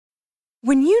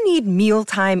When you need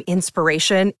mealtime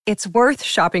inspiration, it's worth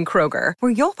shopping Kroger,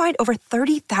 where you'll find over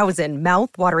 30,000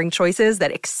 mouth-watering choices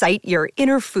that excite your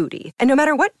inner foodie. And no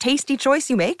matter what tasty choice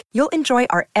you make, you'll enjoy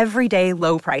our everyday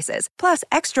low prices, plus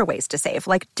extra ways to save,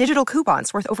 like digital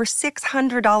coupons worth over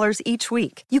 $600 each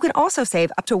week. You can also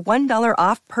save up to $1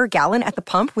 off per gallon at the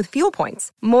pump with fuel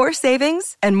points. More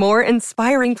savings and more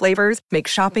inspiring flavors make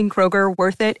shopping Kroger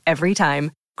worth it every time.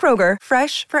 Kroger,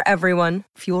 fresh for everyone.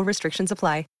 Fuel restrictions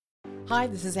apply. Hi,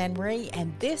 this is Anne-Marie,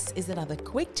 and this is another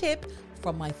quick tip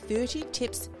from my 30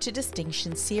 Tips to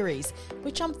Distinction series,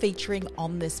 which I'm featuring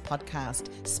on this podcast,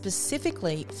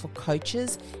 specifically for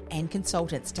coaches and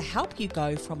consultants to help you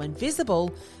go from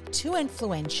invisible to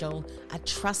influential, a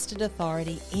trusted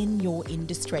authority in your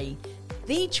industry.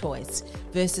 The choice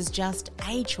versus just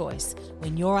a choice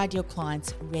when your ideal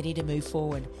client's ready to move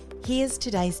forward. Here's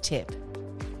today's tip.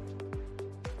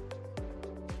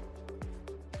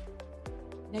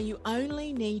 Now, you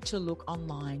only need to look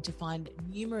online to find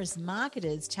numerous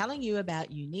marketers telling you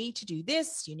about you need to do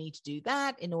this, you need to do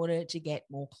that in order to get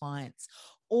more clients.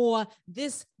 Or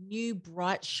this new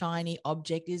bright, shiny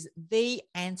object is the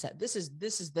answer. This is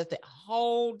the thing.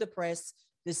 Hold the press.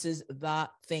 This is the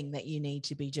thing that you need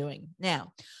to be doing.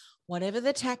 Now, whatever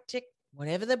the tactic,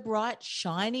 whatever the bright,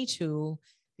 shiny tool,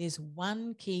 there's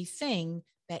one key thing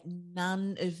that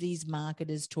none of these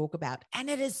marketers talk about. And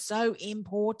it is so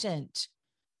important.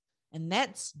 And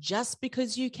that's just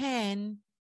because you can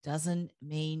doesn't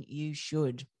mean you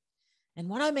should. And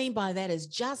what I mean by that is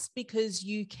just because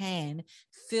you can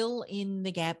fill in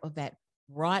the gap of that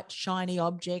bright, shiny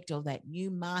object or that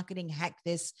new marketing hack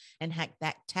this and hack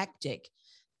that tactic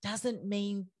doesn't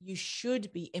mean you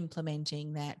should be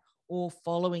implementing that or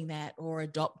following that or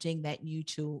adopting that new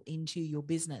tool into your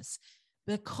business,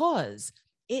 because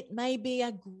it may be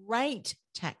a great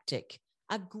tactic,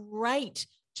 a great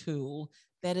tool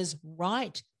that is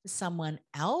right for someone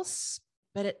else,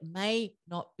 but it may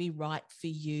not be right for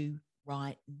you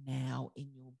right now in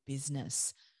your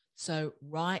business. So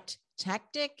right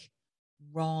tactic,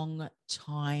 wrong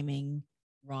timing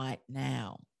right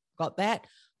now. Got that?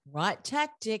 Right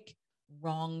tactic,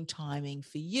 wrong timing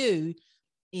for you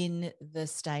in the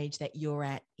stage that you're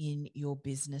at in your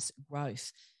business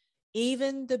growth.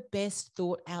 Even the best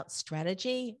thought out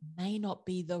strategy may not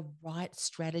be the right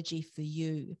strategy for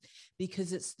you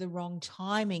because it's the wrong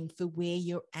timing for where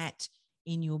you're at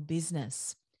in your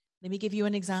business. Let me give you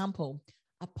an example.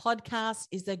 A podcast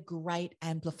is a great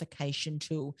amplification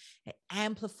tool. It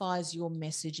amplifies your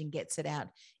message and gets it out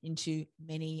into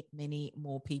many, many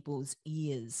more people's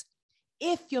ears.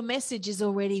 If your message is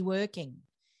already working,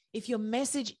 if your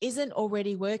message isn't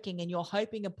already working and you're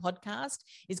hoping a podcast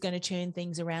is going to turn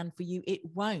things around for you, it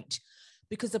won't,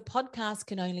 because a podcast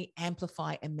can only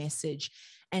amplify a message.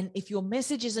 And if your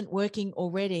message isn't working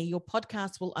already, your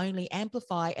podcast will only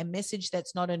amplify a message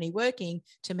that's not only working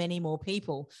to many more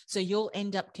people. So you'll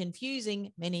end up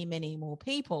confusing many, many more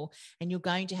people, and you're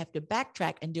going to have to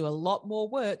backtrack and do a lot more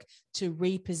work to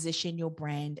reposition your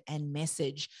brand and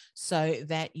message so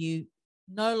that you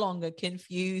no longer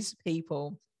confuse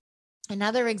people.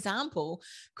 Another example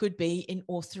could be in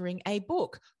authoring a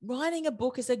book. Writing a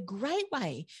book is a great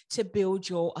way to build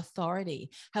your authority.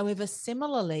 However,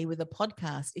 similarly with a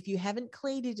podcast, if you haven't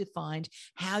clearly defined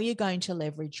how you're going to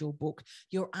leverage your book,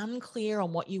 you're unclear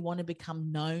on what you want to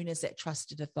become known as that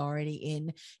trusted authority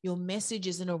in, your message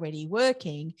isn't already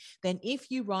working, then if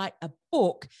you write a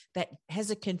book that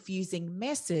has a confusing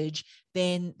message,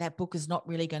 then that book is not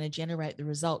really going to generate the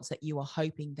results that you are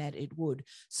hoping that it would.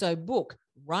 So book,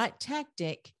 right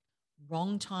tactic,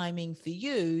 wrong timing for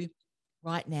you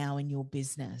right now in your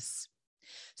business.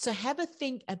 So have a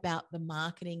think about the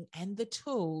marketing and the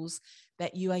tools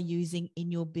that you are using in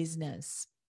your business.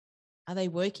 Are they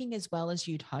working as well as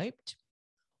you'd hoped?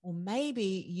 Or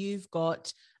maybe you've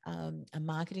got a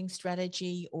marketing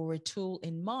strategy or a tool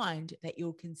in mind that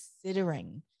you're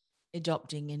considering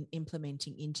adopting and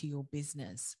implementing into your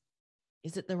business.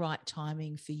 Is it the right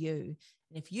timing for you?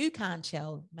 And if you can't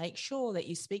tell, make sure that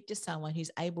you speak to someone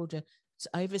who's able to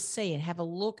oversee and have a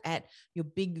look at your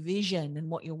big vision and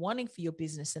what you're wanting for your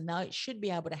business. And they should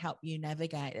be able to help you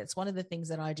navigate. It's one of the things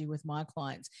that I do with my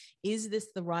clients. Is this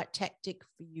the right tactic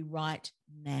for you right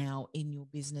now in your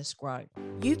business growth?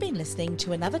 You've been listening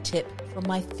to another tip from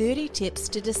my 30 Tips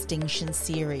to Distinction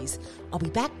series. I'll be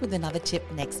back with another tip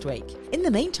next week. In the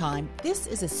meantime, this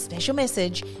is a special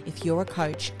message if you're a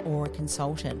coach or a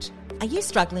consultant. Are you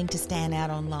struggling to stand out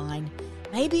online?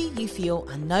 Maybe you feel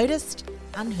unnoticed,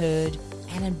 unheard,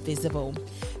 and invisible.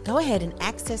 Go ahead and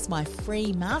access my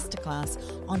free masterclass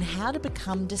on how to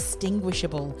become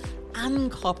distinguishable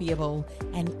uncopyable,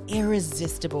 and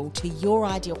irresistible to your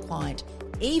ideal client,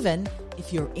 even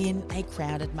if you're in a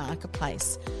crowded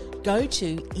marketplace. Go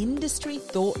to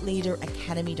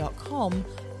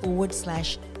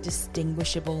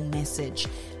industrythoughtleaderacademy.com/distinguishable message.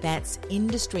 That's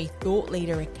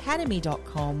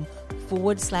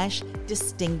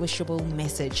industrythoughtleaderacademy.com/distinguishable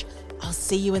message. I'll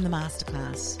see you in the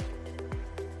masterclass.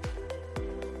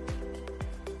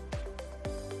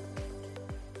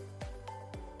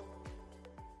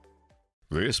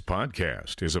 This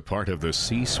podcast is a part of the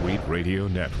C-Suite Radio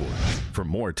Network. For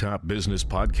more top business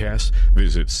podcasts,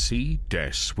 visit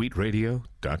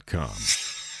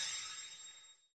c-suiteradio.com.